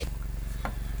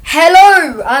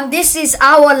Hello, and this is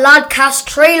our Ladcast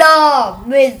trailer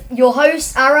with your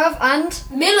hosts Arav and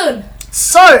Milan.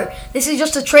 So, this is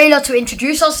just a trailer to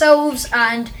introduce ourselves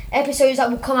and episodes that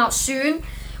will come out soon.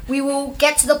 We will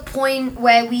get to the point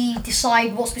where we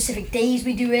decide what specific days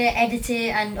we do it, edit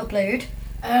it, and upload.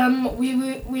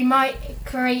 We might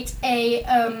create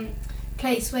a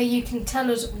place where you can tell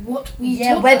us what we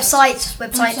talk websites.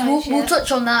 Websites, We'll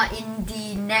touch on that in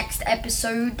the next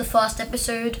episode, the first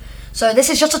episode. So this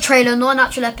is just a trailer, not an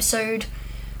actual episode.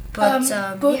 But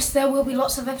there will be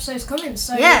lots of episodes coming.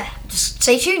 So just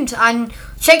stay tuned and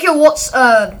check your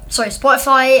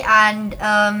Spotify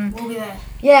and we'll be there.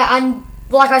 Yeah, and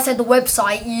like I said, the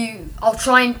website. I'll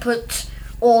try and put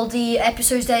all the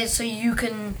episodes there so you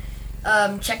can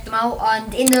check them out.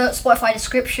 And in the Spotify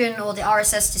description or the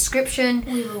RSS description,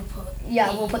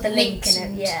 we'll put the link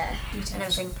in it. And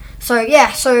everything.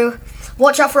 So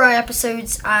watch out for our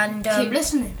episodes and keep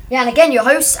listening. Yeah, and again, your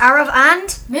hosts Arav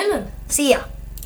and Milan. See ya.